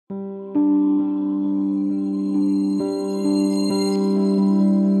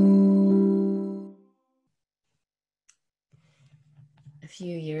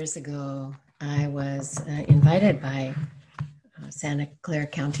years ago, I was invited by Santa Clara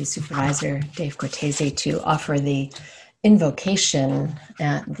County Supervisor Dave Cortese to offer the invocation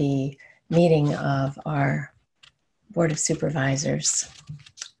at the meeting of our Board of Supervisors.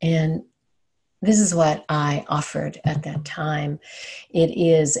 And this is what I offered at that time. It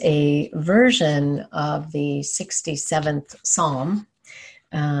is a version of the 67th Psalm,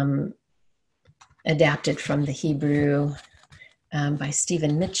 adapted from the Hebrew by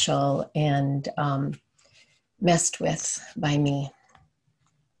Stephen Mitchell and messed with by me.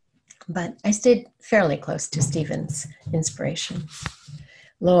 But I stayed fairly close to Stephen's inspiration.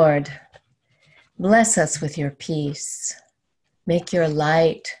 Lord, bless us with your peace. Make your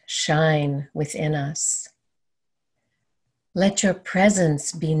light shine within us. Let your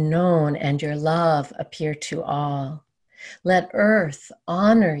presence be known and your love appear to all. Let earth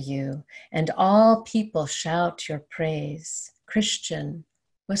honor you and all people shout your praise. Christian,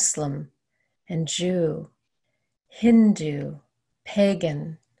 Muslim, and Jew, Hindu,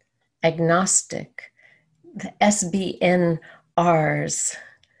 pagan, agnostic, the SBNRs,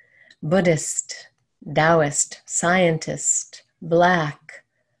 Buddhist, Taoist, scientist, Black,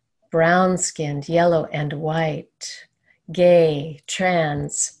 brown-skinned, yellow and white, gay,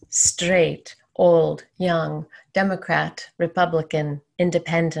 trans, straight, old, young, Democrat, Republican,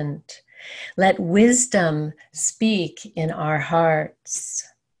 independent. Let wisdom speak in our hearts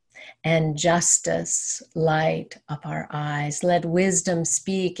and justice light up our eyes. Let wisdom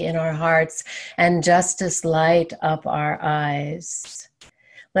speak in our hearts and justice light up our eyes.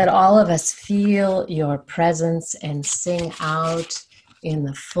 Let all of us feel your presence and sing out in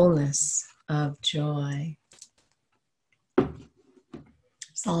the fullness of joy.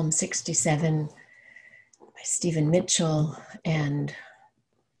 Psalm 67 by Stephen Mitchell, and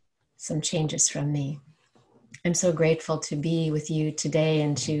some changes from me. I'm so grateful to be with you today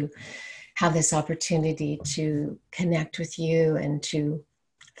and to have this opportunity to connect with you and to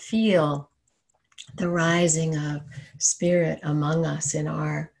feel the rising of spirit among us in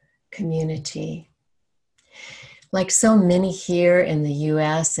our community. Like so many here in the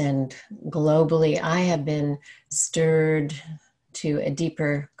US and globally, I have been stirred to a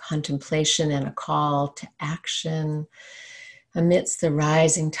deeper contemplation and a call to action amidst the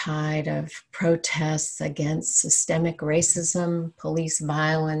rising tide of protests against systemic racism, police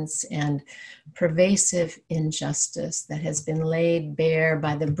violence, and pervasive injustice that has been laid bare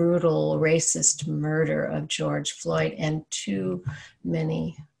by the brutal racist murder of George Floyd and too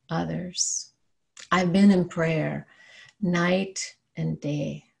many others. I've been in prayer night and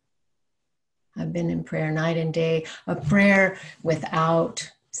day. I've been in prayer night and day, a prayer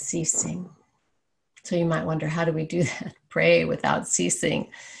without ceasing. So you might wonder, how do we do that? Pray without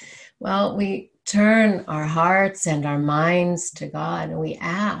ceasing. Well, we turn our hearts and our minds to God and we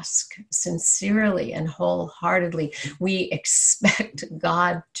ask sincerely and wholeheartedly. We expect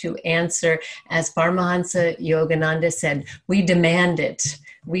God to answer. As Paramahansa Yogananda said, we demand it.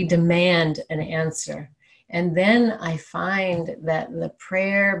 We demand an answer. And then I find that the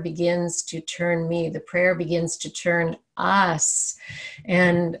prayer begins to turn me. The prayer begins to turn us.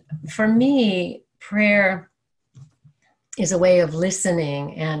 And for me, prayer is a way of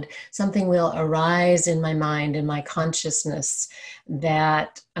listening, and something will arise in my mind, in my consciousness,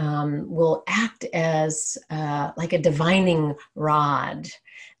 that will act as like a divining rod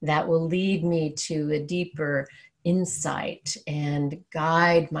that will lead me to a deeper insight and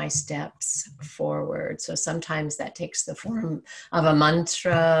guide my steps forward. So sometimes that takes the form of a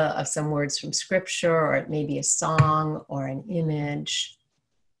mantra, of some words from scripture, or it may be a song or an image.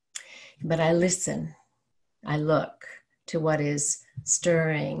 But I listen, I look to what is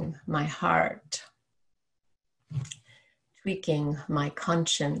stirring my heart, tweaking my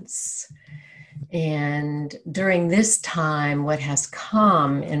conscience. And during this time, what has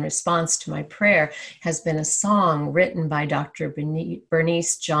come in response to my prayer has been a song written by Dr.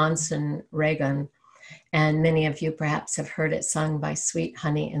 Bernice Johnson Reagan. And many of you perhaps have heard it sung by Sweet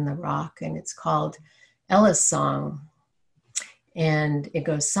Honey in the Rock, and it's called Ella's Song. And it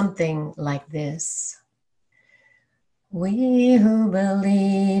goes something like this. We who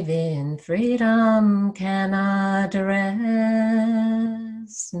believe in freedom cannot rest,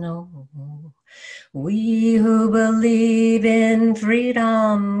 no. We who believe in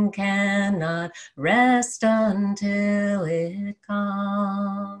freedom cannot rest until it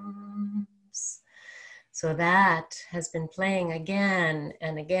comes. So that has been playing again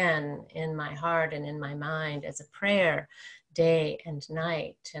and again in my heart and in my mind as a prayer day and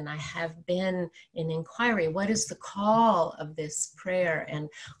night. And I have been in inquiry. What is the call of this prayer? And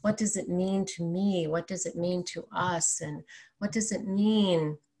what does it mean to me? What does it mean to us? And what does it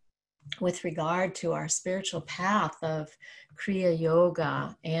mean with regard to our spiritual path of Kriya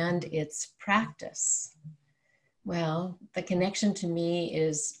Yoga and its practice? Well, the connection to me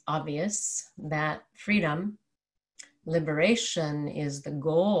is obvious, that freedom, liberation is the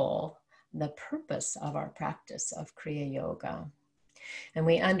goal, the purpose of our practice of Kriya Yoga. And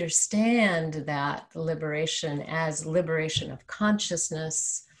we understand that liberation as liberation of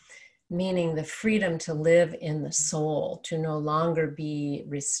consciousness, meaning the freedom to live in the soul, to no longer be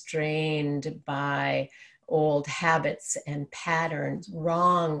restrained by old habits and patterns,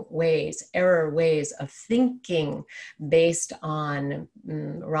 wrong ways, error ways of thinking based on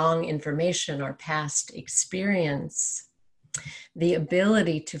wrong information or past experience. The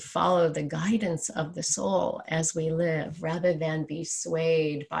ability to follow the guidance of the soul as we live, rather than be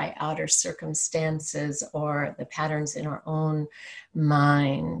swayed by outer circumstances or the patterns in our own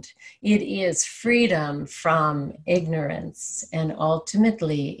mind. It is freedom from ignorance, and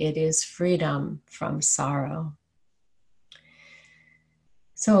ultimately it is freedom from sorrow.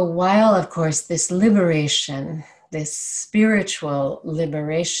 So while, of course, this liberation, this spiritual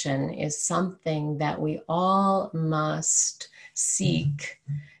liberation is something that we all must seek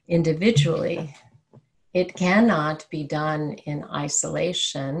individually, it cannot be done in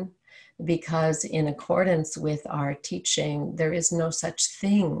isolation, because in accordance with our teaching, there is no such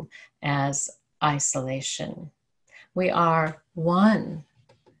thing as isolation. We are one.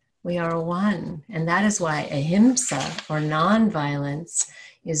 We are one. And that is why ahimsa, or nonviolence,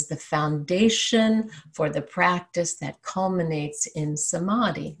 is the foundation for the practice that culminates in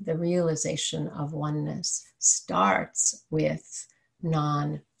samadhi. The realization of oneness starts with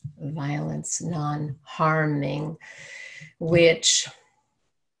non-violence, non-harming, which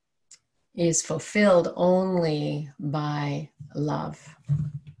is fulfilled only by love.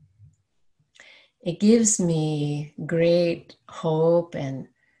 It gives me great hope and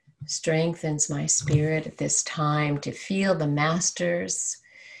strengthens my spirit at this time to feel the masters,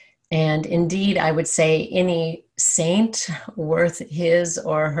 and indeed, I would say any saint worth his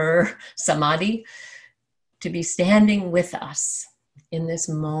or her samadhi, to be standing with us in this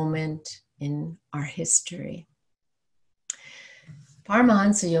moment in our history.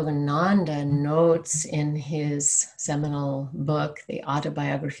 Paramahansa Yogananda notes in his seminal book, The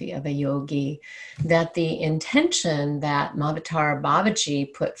Autobiography of a Yogi, that the intention that Mahavatar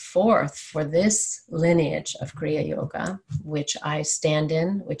Babaji put forth for this lineage of Kriya Yoga, which I stand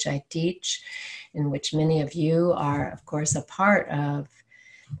in, which I teach, in which many of you are, of course, a part of,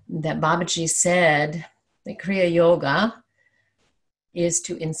 that Babaji said that Kriya Yoga is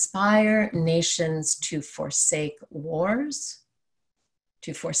to inspire nations to forsake wars,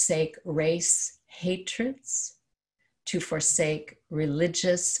 to forsake race hatreds, to forsake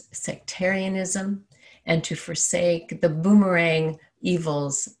religious sectarianism, and to forsake the boomerang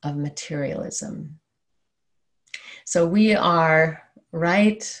evils of materialism. So we are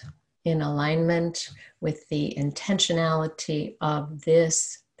right in alignment with the intentionality of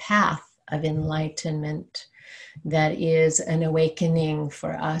this path of enlightenment that is an awakening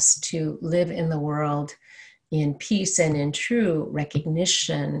for us to live in the world in peace and in true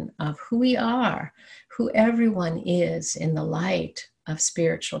recognition of who we are, who everyone is in the light of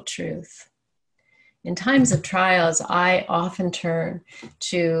spiritual truth. In times of trials, I often turn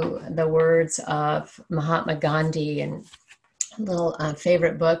to the words of Mahatma Gandhi, and a little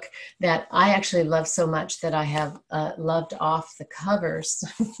favorite book that I actually love so much that I have loved off the covers.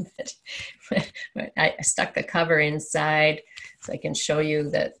 I stuck the cover inside so I can show you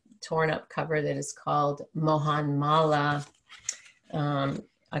that torn up cover that is called Mohan Mala, a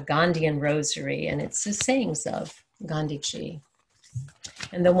Gandhian rosary, and it's the sayings of Gandhiji.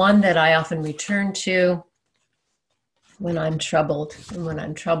 And the one that I often return to when I'm troubled, and when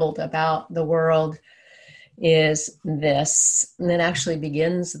I'm troubled about the world, is this, and it actually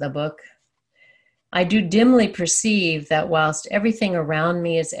begins the book. I do dimly perceive that whilst everything around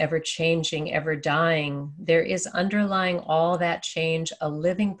me is ever changing, ever dying, there is underlying all that change a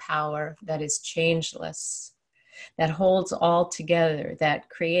living power that is changeless, that holds all together, that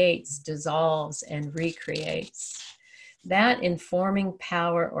creates, dissolves, and recreates. That informing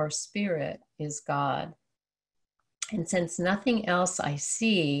power or spirit is God. And since nothing else I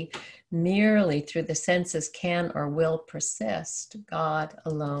see merely through the senses can or will persist, God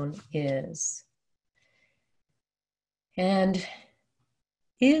alone is. And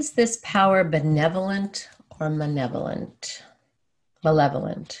is this power benevolent or malevolent?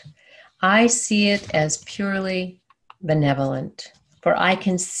 I see it as purely benevolent, for I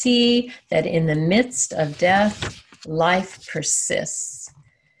can see that in the midst of death, life persists,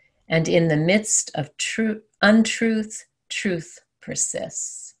 and in the midst of untruth, truth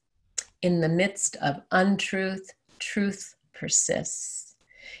persists. In the midst of untruth, truth persists.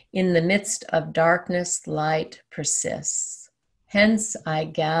 In the midst of darkness, light persists. Hence, I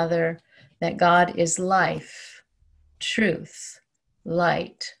gather that God is life, truth,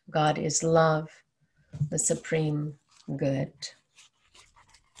 light. God is love, the supreme good.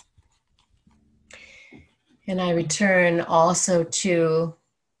 And I return also to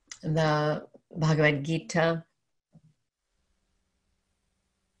the Bhagavad Gita,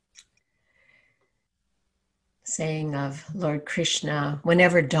 saying of Lord Krishna,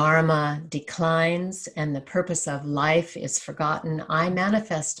 whenever Dharma declines and the purpose of life is forgotten, I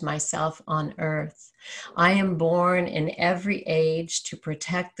manifest myself on earth. I am born in every age to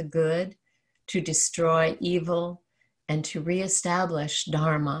protect the good, to destroy evil, and to reestablish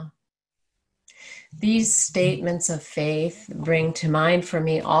Dharma. These statements of faith bring to mind for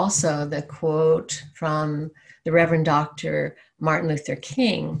me also the quote from the Reverend Dr. Martin Luther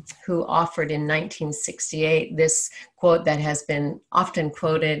King, who offered in 1968 this quote that has been often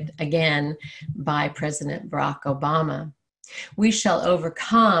quoted again by President Barack Obama. We shall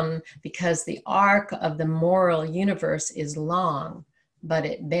overcome because the arc of the moral universe is long, but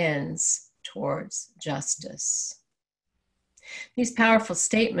it bends towards justice. These powerful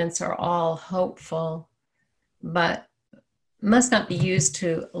statements are all hopeful, but must not be used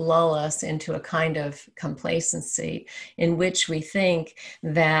to lull us into a kind of complacency in which we think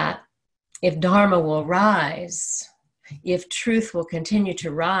that if Dharma will rise, if truth will continue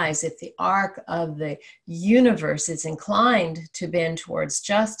to rise, if the arc of the universe is inclined to bend towards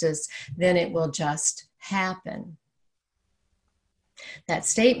justice, then it will just happen. That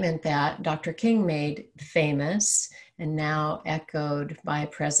statement that Dr. King made famous and now echoed by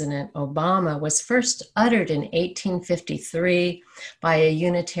President Obama was first uttered in 1853 by a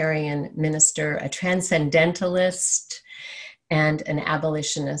Unitarian minister, a transcendentalist, and an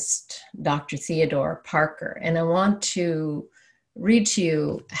abolitionist, Dr. Theodore Parker. And I want to read to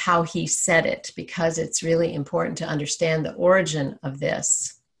you how he said it, because it's really important to understand the origin of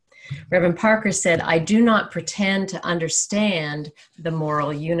this. Reverend Parker said, "I do not pretend to understand the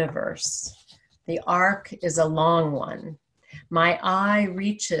moral universe. The arc is a long one. My eye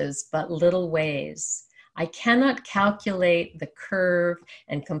reaches but little ways. I cannot calculate the curve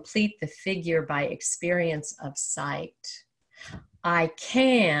and complete the figure by experience of sight. I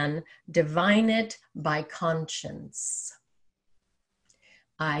can divine it by conscience.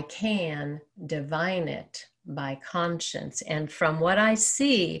 I can divine it by conscience. And from what I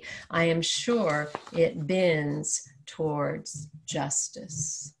see, I am sure it bends towards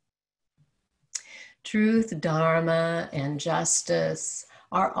justice." Truth, Dharma, and justice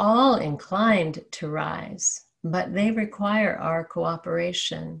are all inclined to rise, but they require our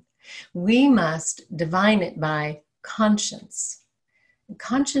cooperation. We must divine it by conscience.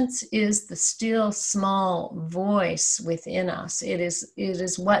 Conscience is the still small voice within us. It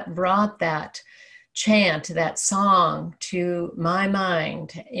is what brought that chant, that song to my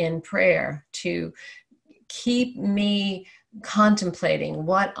mind in prayer, to keep me contemplating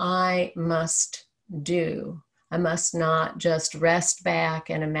what I must do. I must not just rest back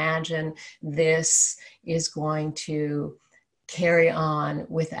and imagine this is going to carry on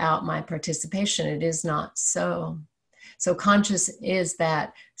without my participation. It is not so. So conscious is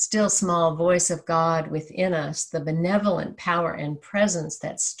that still small voice of God within us, the benevolent power and presence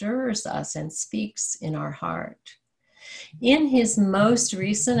that stirs us and speaks in our heart. In his most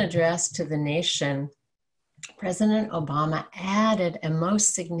recent address to the nation, President Obama added a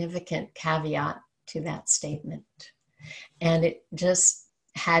most significant caveat to that statement. And it just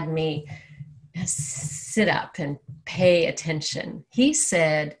had me sit up and pay attention. He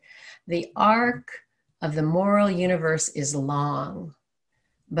said, "The arc of the moral universe is long,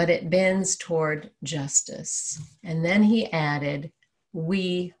 but it bends toward justice." And then he added,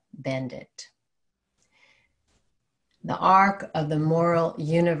 "We bend it." The arc of the moral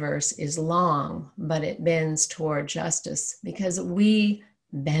universe is long, but it bends toward justice because we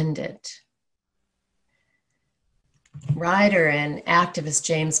bend it. Writer and activist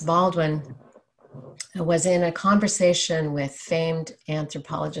James Baldwin was in a conversation with famed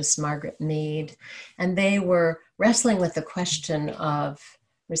anthropologist Margaret Mead, and they were wrestling with the question of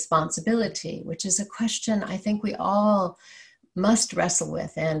responsibility, which is a question I think we all must wrestle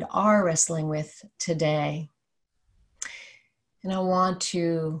with and are wrestling with today. And I want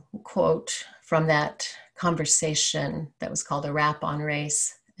to quote from that conversation that was called A Rap on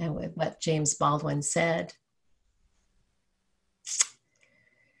Race, and with what James Baldwin said.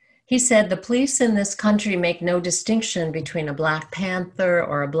 He said, "The police in this country make no distinction between a Black Panther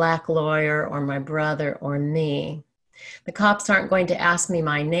or a Black lawyer or my brother or me. The cops aren't going to ask me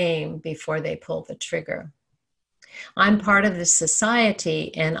my name before they pull the trigger. I'm part of this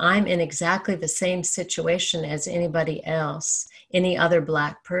society, and I'm in exactly the same situation as anybody else, any other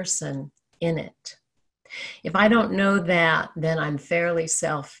Black person in it. If I don't know that, then I'm fairly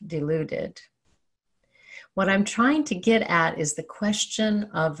self-deluded. What I'm trying to get at is the question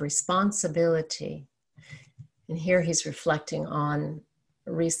of responsibility. And here he's reflecting on,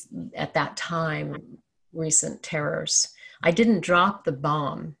 at that time, recent terrors. I didn't drop the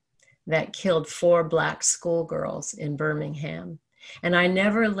bomb that killed 4 Black schoolgirls in Birmingham, and I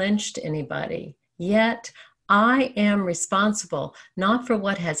never lynched anybody. Yet I am responsible, not for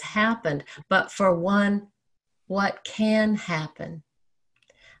what has happened, but for what can happen.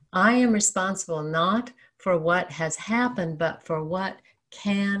 I am responsible not for what has happened, but for what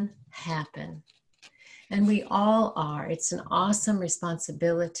can happen. And we all are. It's an awesome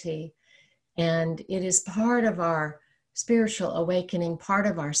responsibility. And it is part of our spiritual awakening, part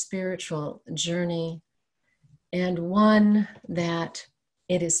of our spiritual journey, and one that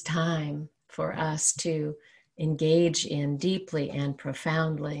it is time for us to engage in deeply and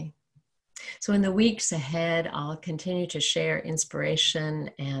profoundly. So in the weeks ahead, I'll continue to share inspiration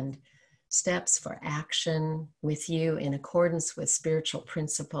and steps for action with you in accordance with spiritual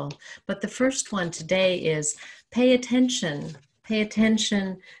principle. But the first one today is pay attention. Pay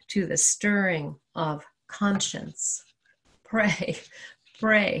attention to the stirring of conscience.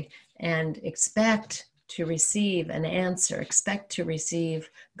 Pray, and expect to receive an answer. Expect to receive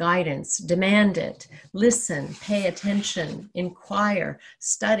guidance. Demand it. Listen, pay attention, inquire,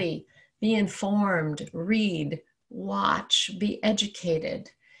 study, be informed, read, watch, be educated,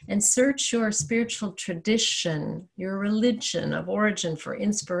 and search your spiritual tradition, your religion of origin for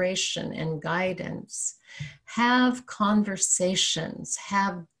inspiration and guidance. Have conversations,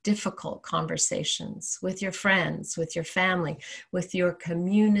 have difficult conversations with your friends, with your family, with your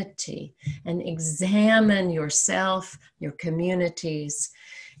community, and examine yourself, your communities,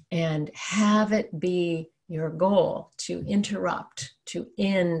 and have it be your goal to interrupt, to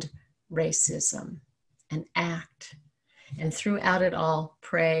end racism, and act. And throughout it all,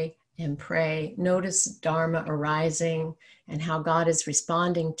 pray and pray. Notice Dharma arising and how God is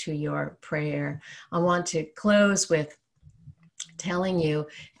responding to your prayer. I want to close with telling you,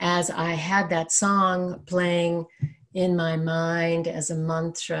 as I had that song playing in my mind as a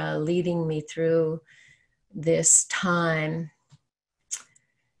mantra leading me through this time,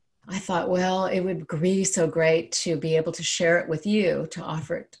 I thought, well, it would be so great to be able to share it with you, to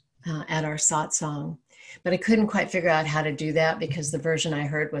offer it at our satsang. But I couldn't quite figure out how to do that because the version I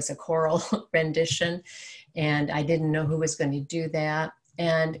heard was a choral rendition, and I didn't know who was going to do that.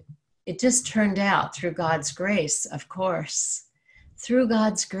 And it just turned out, through God's grace, of course, through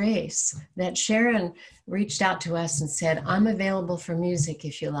God's grace, that Sharon reached out to us and said, I'm available for music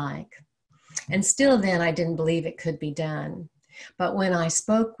if you like. And still then, I didn't believe it could be done. But when I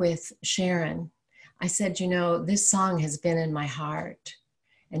spoke with Sharon, I said, you know, this song has been in my heart.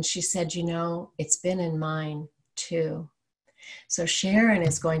 And she said, you know, it's been in mine too. So Sharon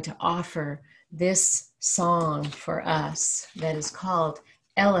is going to offer this song for us that is called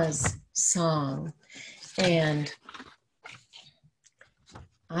Ella's Song. And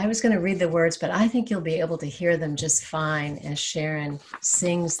I was going to read the words, but I think you'll be able to hear them just fine as Sharon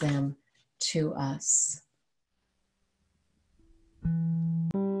sings them to us.